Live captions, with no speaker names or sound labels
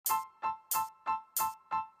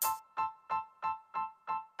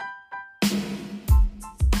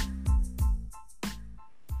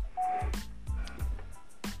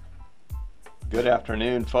Good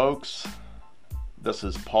afternoon, folks. This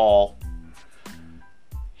is Paul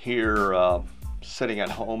here sitting at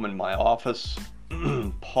home in my office.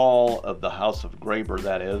 Paul of the House of Graber,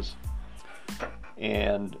 that is.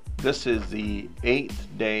 And this is the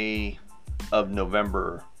 8th day of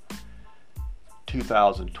November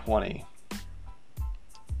 2020.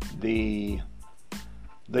 The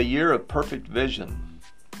year of perfect vision,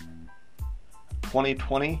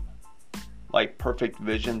 2020, like Perfect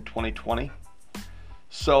Vision 2020.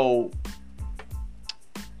 So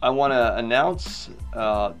I want to announce,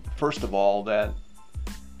 first of all, that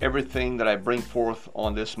everything that I bring forth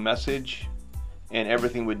on this message and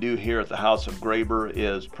everything we do here at the House of Graber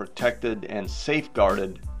is protected and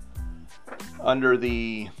safeguarded under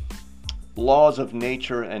the laws of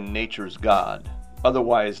nature and nature's God,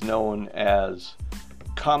 otherwise known as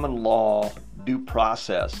common law due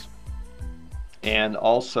process, and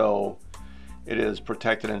also it is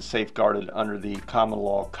protected and safeguarded under the common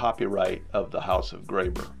law copyright of the House of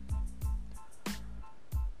Graber.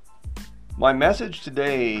 My message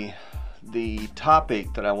today, the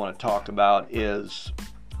topic that I want to talk about is,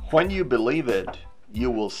 when you believe it,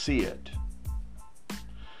 you will see it.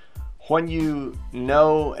 When you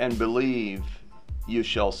know and believe, you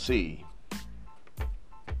shall see.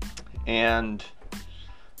 And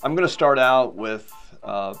I'm going to start out with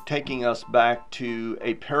taking us back to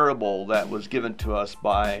a parable that was given to us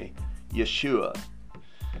by Yeshua.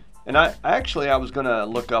 And I was going to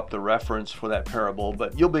look up the reference for that parable,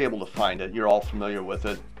 but you'll be able to find it. You're all familiar with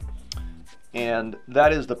it. And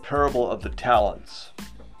that is the parable of the talents.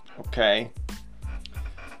 Okay.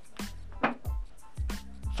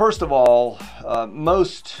 First of all,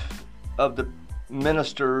 most of the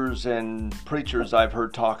ministers and preachers I've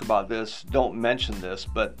heard talk about this don't mention this,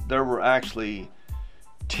 but there were actually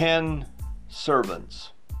 10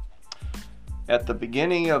 servants. At the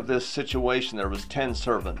beginning of this situation, there was 10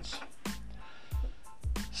 servants.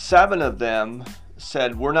 7 of them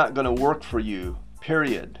said, "We're not going to work for you,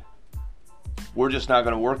 period. We're just not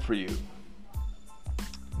going to work for you."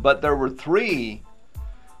 But there were three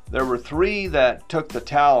that took the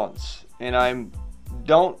talents, and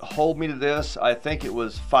don't hold me to this, I think it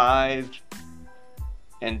was 5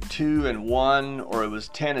 and 2 and 1, or it was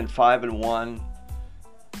 10 and 5 and 1.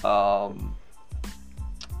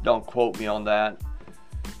 Don't quote me on that.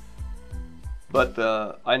 But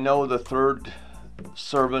I know the third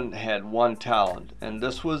servant had 1 talent, and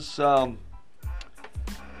this is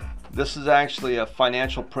actually a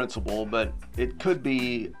financial principle, but it could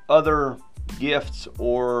be other gifts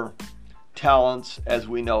or talents as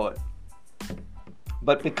we know it.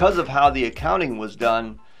 But because of how the accounting was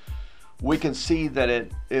done, we can see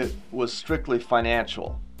that it was strictly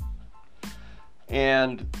financial.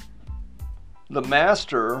 And the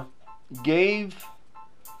master gave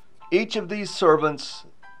each of these servants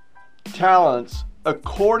talents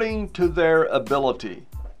according to their ability.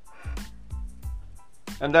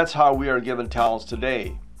 And that's how we are given talents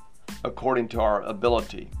today, according to our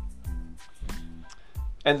ability.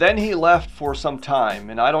 And then he left for some time,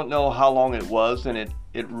 and I don't know how long it was, and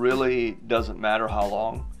it really doesn't matter how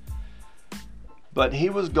long. But he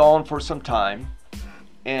was gone for some time,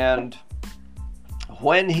 and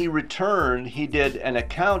when he returned, he did an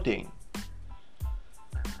accounting.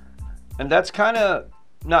 And that's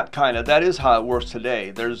that is how it works today.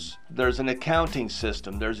 There's an accounting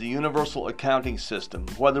system. There's a universal accounting system.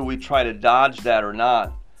 Whether we try to dodge that or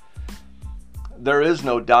not, there is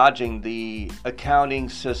no dodging the accounting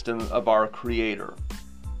system of our Creator.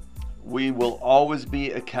 We will always be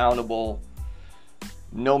accountable,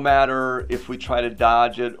 no matter if we try to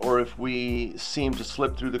dodge it or if we seem to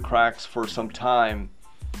slip through the cracks for some time.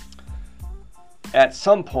 At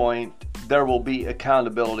some point, there will be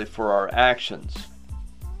accountability for our actions.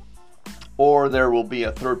 Or there will be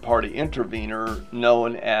a third-party intervener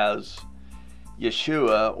known as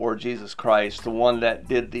Yeshua or Jesus Christ, the one that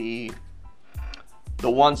did the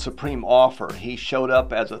one supreme offer. He showed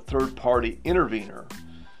up as a third-party intervener.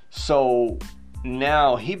 So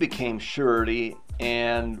now he became surety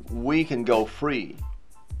and we can go free.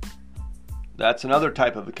 That's another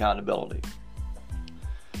type of accountability.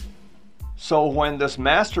 So when this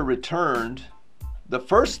master returned, the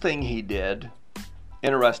first thing he did,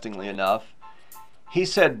 interestingly enough, he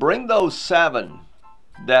said, "Bring those 7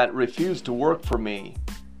 that refused to work for me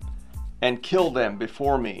and kill them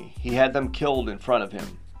before me." He had them killed in front of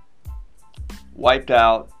him. Wiped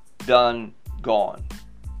out, done, gone.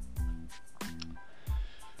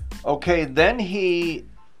 Okay, then he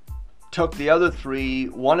took the other 3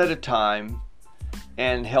 one at a time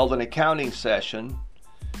and held an accounting session,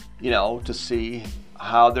 to see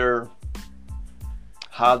how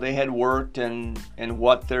how they had worked and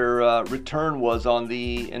what their return was on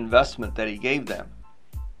the investment that he gave them.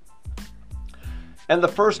 And the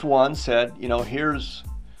first one said, you know, here's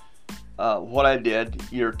what I did.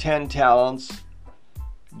 Your 10 talents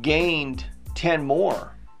gained 10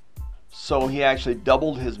 more. So he actually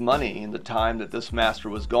doubled his money in the time that this master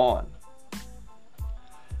was gone.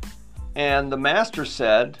 And the master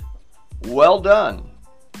said, well done.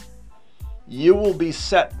 You will be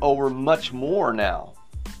set over much more now.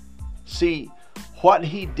 See, what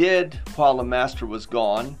he did while the master was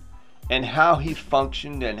gone, and how he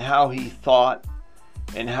functioned, and how he thought,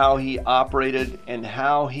 and how he operated, and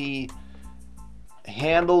how he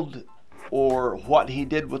handled, or what he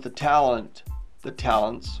did with the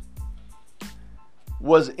talents,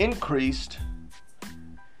 was increased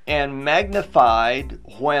and magnified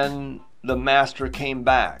when the master came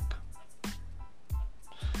back.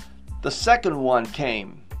 The second one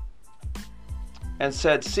came and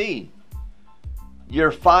said, see, your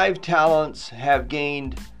 5 talents have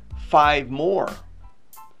gained 5 more.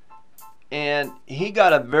 And he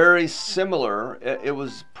got a very similar, it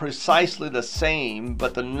was precisely the same,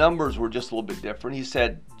 but the numbers were just a little bit different. He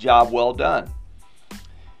said, job well done.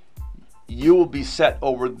 You will be set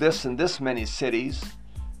over this and this many cities,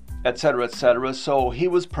 etc., etc. So he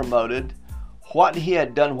was promoted. What he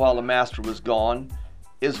had done while the master was gone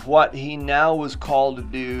is what he now was called to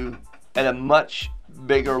do at a much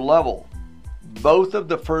bigger level. Both of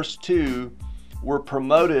the first two were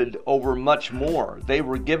promoted over much more. They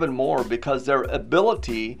were given more because their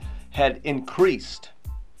ability had increased.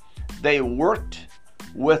 They worked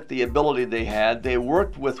with the ability they had. They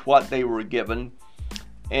worked with what they were given,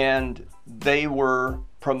 and they were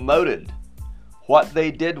promoted. What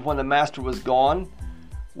they did when the master was gone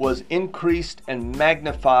was increased and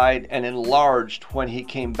magnified and enlarged when he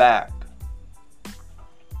came back.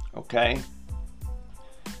 Okay?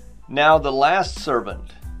 Now the last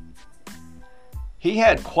servant, he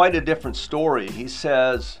had quite a different story. He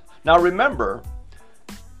says, now remember,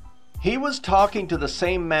 he was talking to the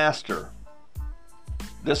same master.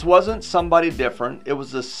 This wasn't somebody different. It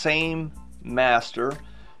was the same master.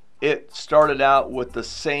 It started out with the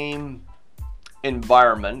same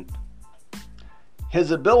environment.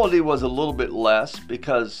 His ability was a little bit less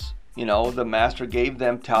because, you know, the master gave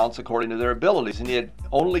them talents according to their abilities, and he had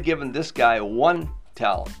only given this guy 1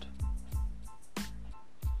 talent.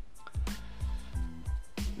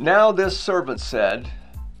 Now this servant said,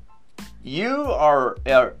 you are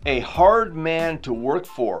a hard man to work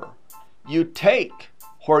for. You take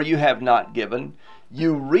where you have not given.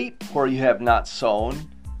 You reap where you have not sown.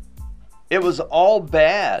 It was all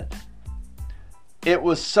bad. It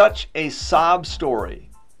was such a sob story.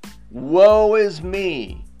 Woe is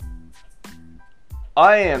me.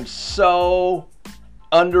 I am so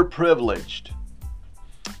underprivileged.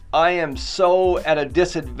 I am so at a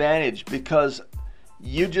disadvantage because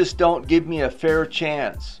you just don't give me a fair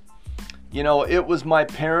chance. You know, it was my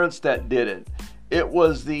parents that did it. It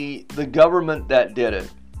was the government that did it.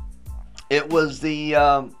 It was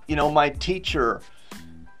my teacher,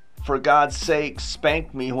 for God's sake,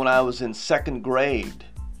 spanked me when I was in 2nd grade,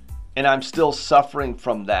 and I'm still suffering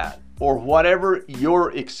from that. Or whatever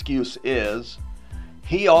your excuse is,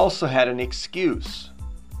 he also had an excuse.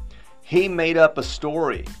 He made up a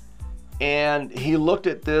story, and he looked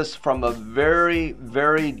at this from a very,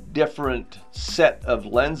 very different set of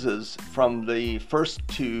lenses from the first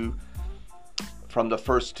two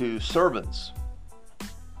servants.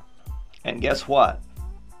 And guess what?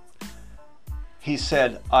 He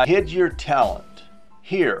said, I hid your talent.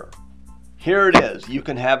 Here it is. You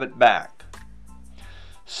can have it back.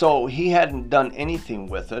 So he hadn't done anything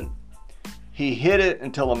with it. He hid it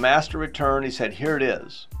until the master returned. He said, here it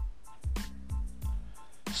is.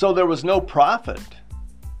 So there was no profit.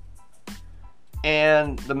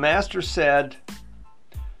 And the master said,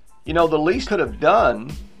 you know, the least could have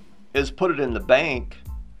done is put it in the bank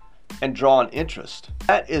and draw an interest.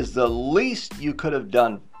 That is the least you could have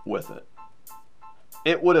done with it.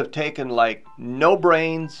 It would have taken like no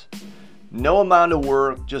brains, no amount of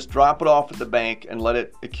work, just drop it off at the bank and let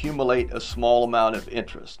it accumulate a small amount of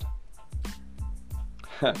interest.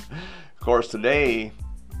 Of course, today,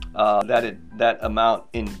 that amount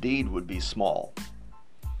indeed would be small.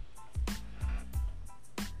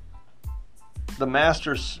 The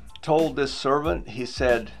master told this servant, he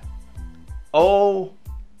said, "O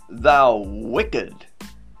thou wicked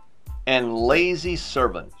and lazy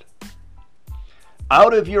servant,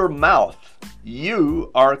 out of your mouth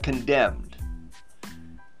you are condemned."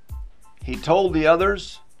 He told the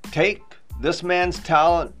others, take this man's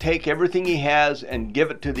talent, take everything he has and give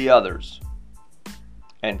it to the others,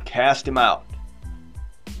 and cast him out.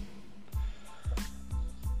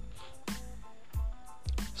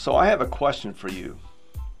 So I have a question for you.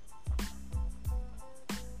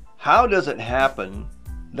 How does it happen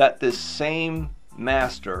that this same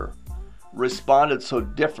master responded so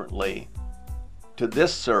differently to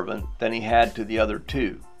this servant than he had to the other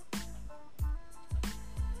two?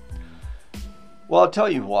 Well, I'll tell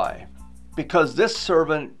you why. Because this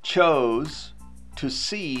servant chose to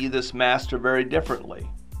see this master very differently.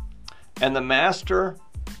 And the master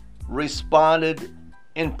responded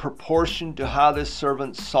in proportion to how this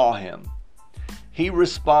servant saw him. He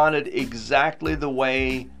responded exactly the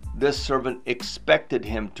way this servant expected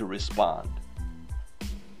him to respond.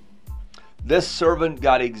 This servant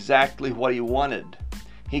got exactly what he wanted.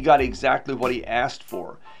 He got exactly what he asked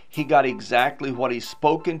for. He got exactly what he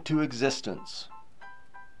spoke into existence.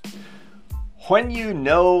 When you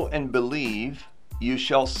know and believe, you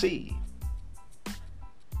shall see.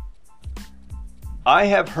 I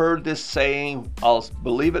have heard this saying, I'll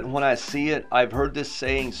believe it when I see it. I've heard this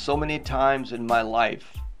saying so many times in my life.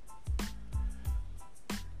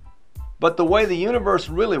 But the way the universe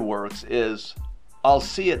really works is, I'll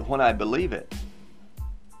see it when I believe it.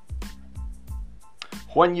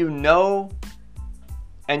 When you know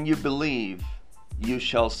and you believe, you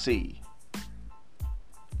shall see.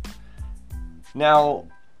 Now,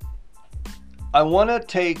 I want to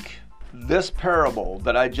take this parable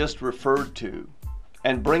that I just referred to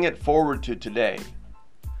and bring it forward to today.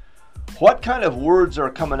 What kind of words are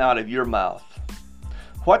coming out of your mouth?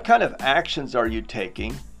 What kind of actions are you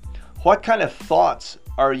taking? What kind of thoughts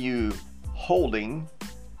are you holding?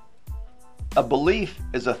 A belief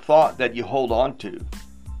is a thought that you hold on to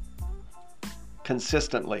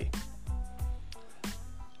consistently.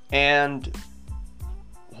 And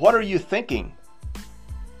what are you thinking?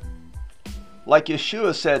 Like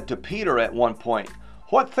Yeshua said to Peter at one point,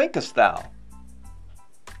 "What thinkest thou?"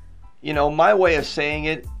 You know, my way of saying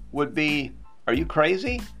it would be, are you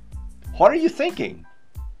crazy? What are you thinking?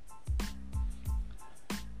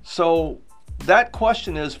 So that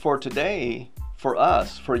question is for today, for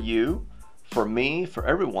us, for you, for me, for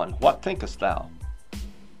everyone. What thinkest thou?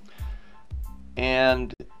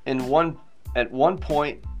 And at one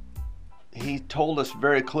point, he told us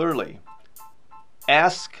very clearly,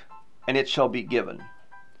 ask and it shall be given.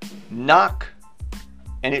 Knock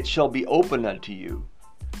and it shall be opened unto you.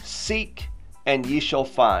 Seek and ye shall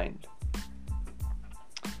find.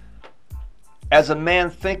 As a man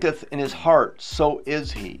thinketh in his heart, so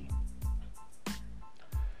is he.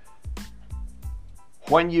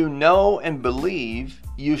 When you know and believe,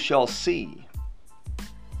 you shall see.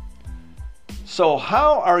 So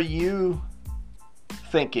how are you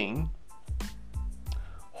thinking?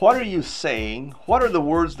 What are you saying? What are the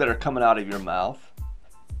words that are coming out of your mouth?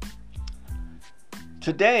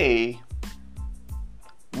 Today,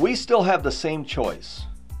 we still have the same choice.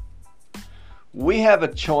 We have a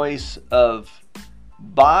choice of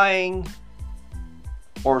buying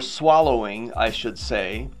or swallowing, I should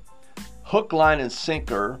say, hook, line, and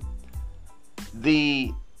sinker,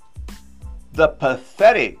 the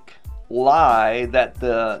pathetic lie that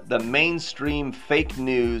the mainstream fake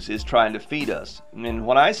news is trying to feed us. And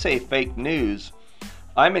when I say fake news,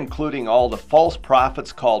 I'm including all the false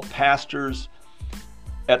prophets called pastors,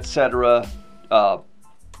 etc.,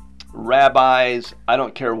 rabbis, I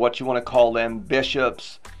don't care what you want to call them,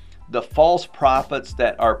 bishops, the false prophets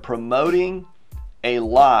that are promoting a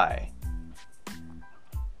lie.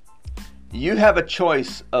 You have a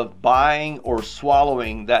choice of buying or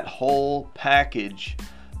swallowing that whole package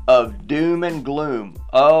of doom and gloom.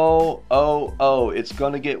 Oh, it's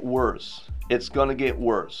going to get worse. It's going to get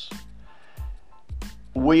worse.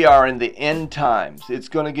 We are in the end times. It's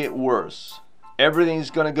going to get worse. Everything's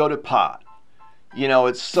going to go to pot. You know,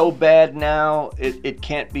 it's so bad now, it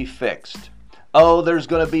can't be fixed. Oh, there's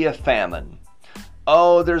going to be a famine.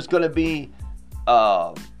 Oh, there's going to be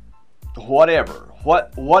whatever.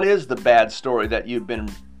 What is the bad story that you've been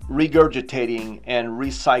regurgitating and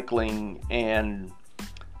recycling and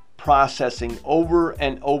processing over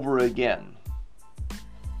and over again?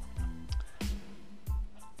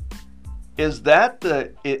 Is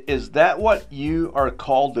that what you are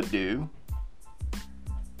called to do?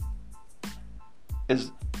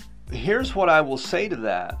 Here's what I will say to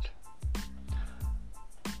that.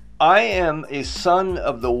 I am a son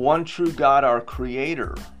of the one true God, our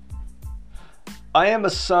Creator. I am a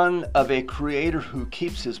son of a Creator who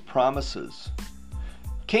keeps His promises.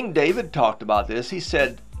 King David talked about this. He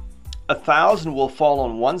said, 1,000 will fall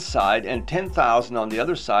on one side and 10,000 on the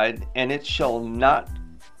other side, and it shall not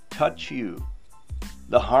touch you.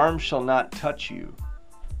 The harm shall not touch you.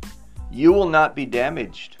 You will not be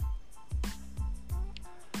damaged.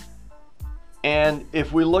 And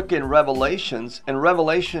if we look in Revelations, and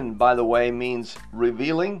Revelation, by the way, means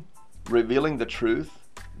revealing the truth.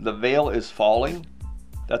 The veil is falling.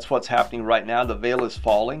 That's what's happening right now. The veil is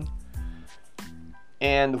falling.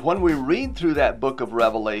 And when we read through that book of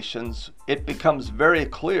Revelations, it becomes very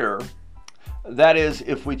clear. That is,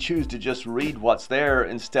 if we choose to just read what's there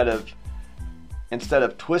instead of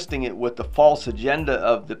twisting it with the false agenda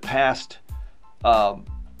of the past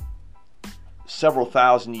several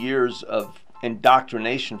thousand years of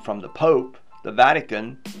indoctrination from the Pope, the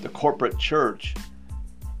Vatican, the corporate church.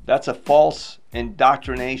 That's a false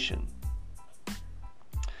indoctrination.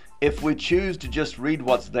 If we choose to just read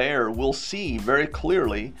what's there, we'll see very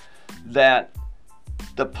clearly that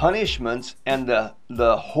the punishments and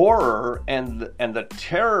the horror and the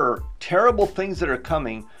terrible things that are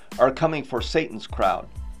coming for Satan's crowd.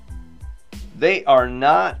 They are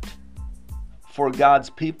not for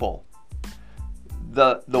God's people.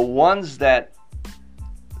 The ones that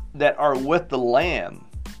are with the Lamb,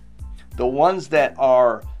 the ones that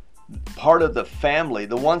are part of the family,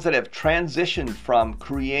 the ones that have transitioned from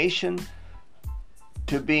creation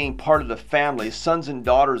to being part of the family, sons and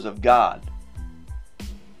daughters of God,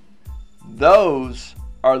 those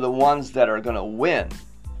are the ones that are going to win.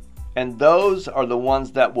 And those are the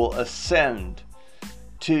ones that will ascend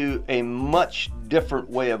to a much different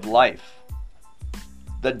way of life.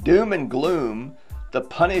 The doom and gloom, the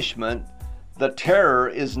punishment, the terror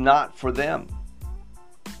is not for them.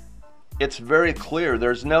 It's very clear.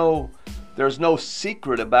 There's no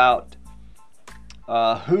secret about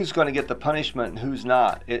who's going to get the punishment and who's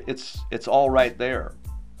not. It's all right there.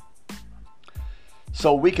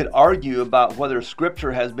 So we could argue about whether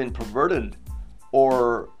Scripture has been perverted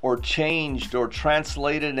or changed or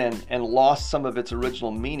translated and lost some of its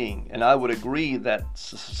original meaning. And I would agree that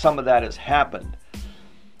some of that has happened.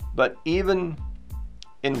 But even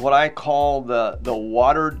in what I call the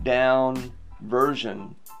watered down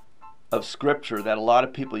version of Scripture that a lot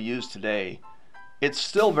of people use today, it's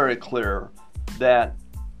still very clear that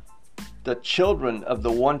the children of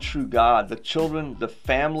the one true God, the children, the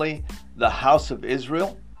family, the house of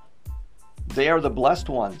Israel, they are the blessed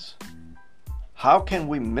ones. How can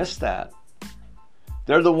we miss that?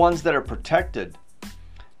 They're the ones that are protected.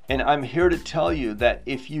 And I'm here to tell you that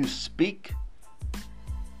if you speak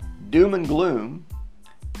doom and gloom,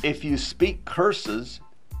 if you speak curses,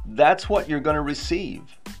 that's what you're going to receive.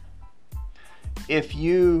 If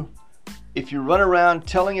you run around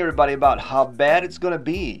telling everybody about how bad it's going to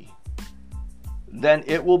be, then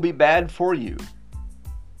it will be bad for you.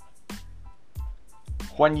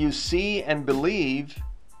 When you see and believe,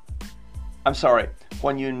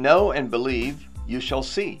 when you know and believe, you shall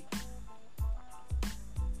see.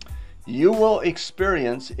 You will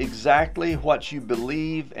experience exactly what you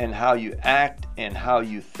believe and how you act and how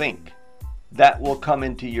you think. That will come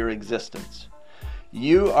into your existence.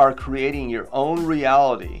 You are creating your own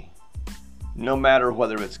reality, no matter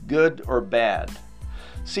whether it's good or bad.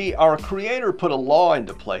 See, our Creator put a law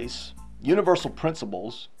into place, universal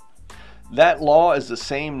principles. That law is the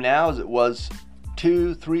same now as it was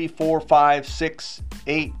 2, 3, 4, 5, 6,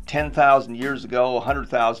 8, 10,000 years ago,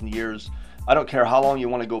 100,000 years. I don't care how long you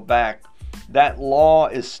want to go back. That law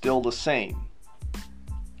is still the same.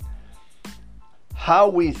 How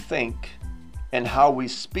we think and how we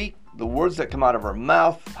speak, the words that come out of our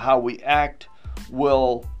mouth, how we act,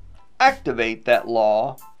 will activate that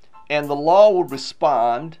law, and the law will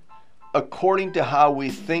respond according to how we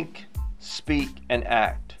think, speak, and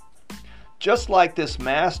act. Just like this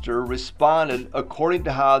master responded according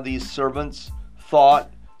to how these servants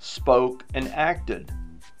thought, spoke, and acted.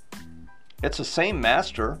 It's the same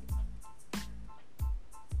master,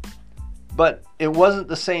 but it wasn't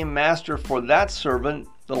the same master for that servant.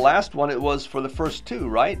 The last one, it was for the first two,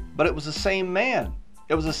 right? But it was the same man.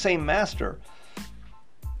 It was the same master.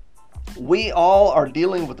 We all are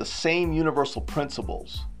dealing with the same universal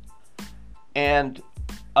principles. And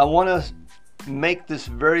I want to make this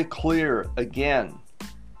very clear again.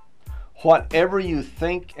 Whatever you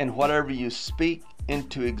think and whatever you speak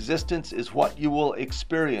into existence is what you will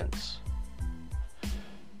experience.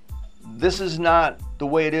 This is not the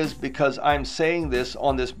way it is because I'm saying this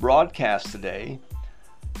on this broadcast today.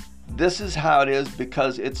 This is how it is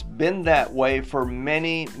because it's been that way for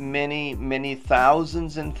many, many, many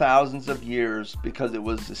thousands and thousands of years, because it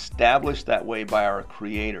was established that way by our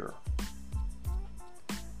Creator.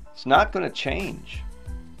 It's not going to change.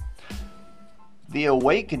 The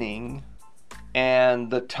awakening and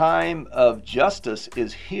the time of justice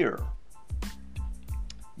is here.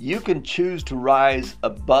 You can choose to rise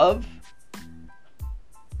above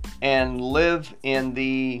and live in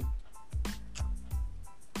the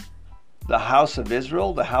the house of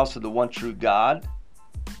Israel, the house of the one true God.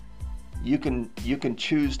 You can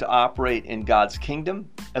choose to operate in God's kingdom.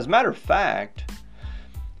 As a matter of fact,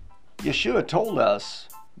 Yeshua told us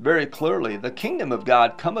very clearly, the kingdom of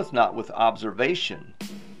God cometh not with observation.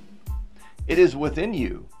 It is within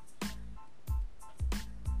you.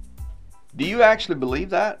 Do you actually believe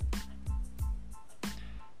that?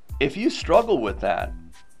 If you struggle with that,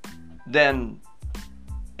 then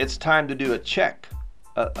it's time to do a check,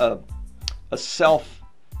 a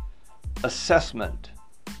self-assessment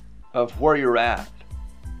of where you're at.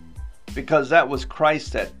 Because that was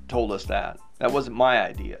Christ that told us that. That wasn't my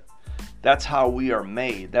idea. That's how we are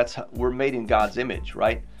made. We're made in God's image,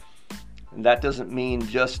 right? And that doesn't mean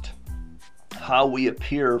just how we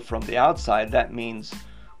appear from the outside. That means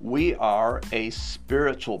we are a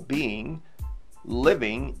spiritual being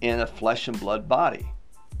living in a flesh and blood body.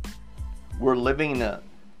 We're living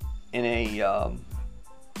in a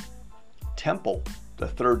temple, the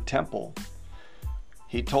third temple.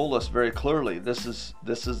 He told us very clearly, this is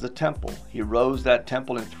the temple. He rose that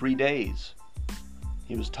temple in 3 days.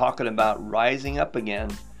 He was talking about rising up again,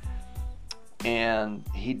 and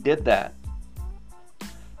he did that.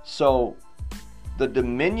 So the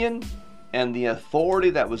dominion and the authority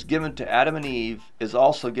that was given to Adam and Eve is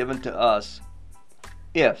also given to us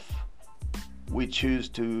if we choose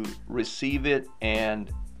to receive it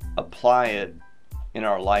and apply it in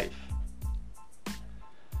our life.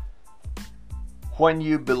 When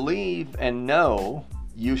you believe and know,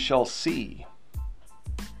 you shall see.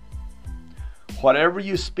 Whatever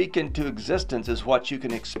you speak into existence is what you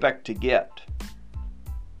can expect to get.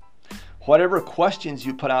 Whatever questions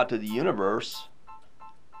you put out to the universe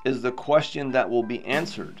is the question that will be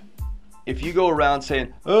answered. If you go around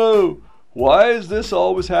saying, oh, why is this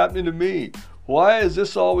always happening to me? Why is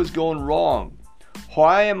this always going wrong?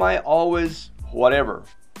 Why am I always whatever?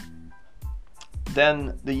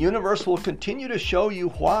 Then the universe will continue to show you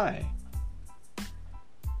why.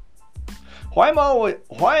 Why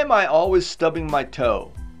am I always stubbing my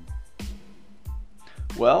toe?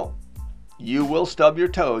 Well, you will stub your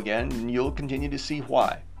toe again, and you'll continue to see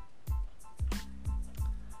why.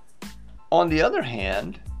 On the other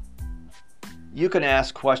hand, you can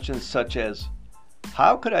ask questions such as,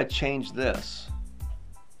 how could I change this?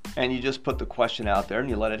 And you just put the question out there and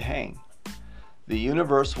you let it hang. The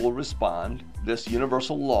universe will respond. This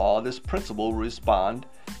universal law, this principle will respond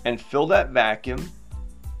and fill that vacuum,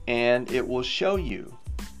 and it will show you.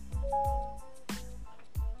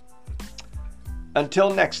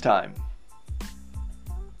 Until next time,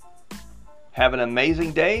 have an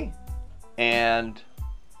amazing day, and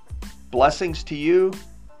blessings to you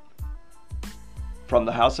from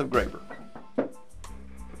the House of Graver.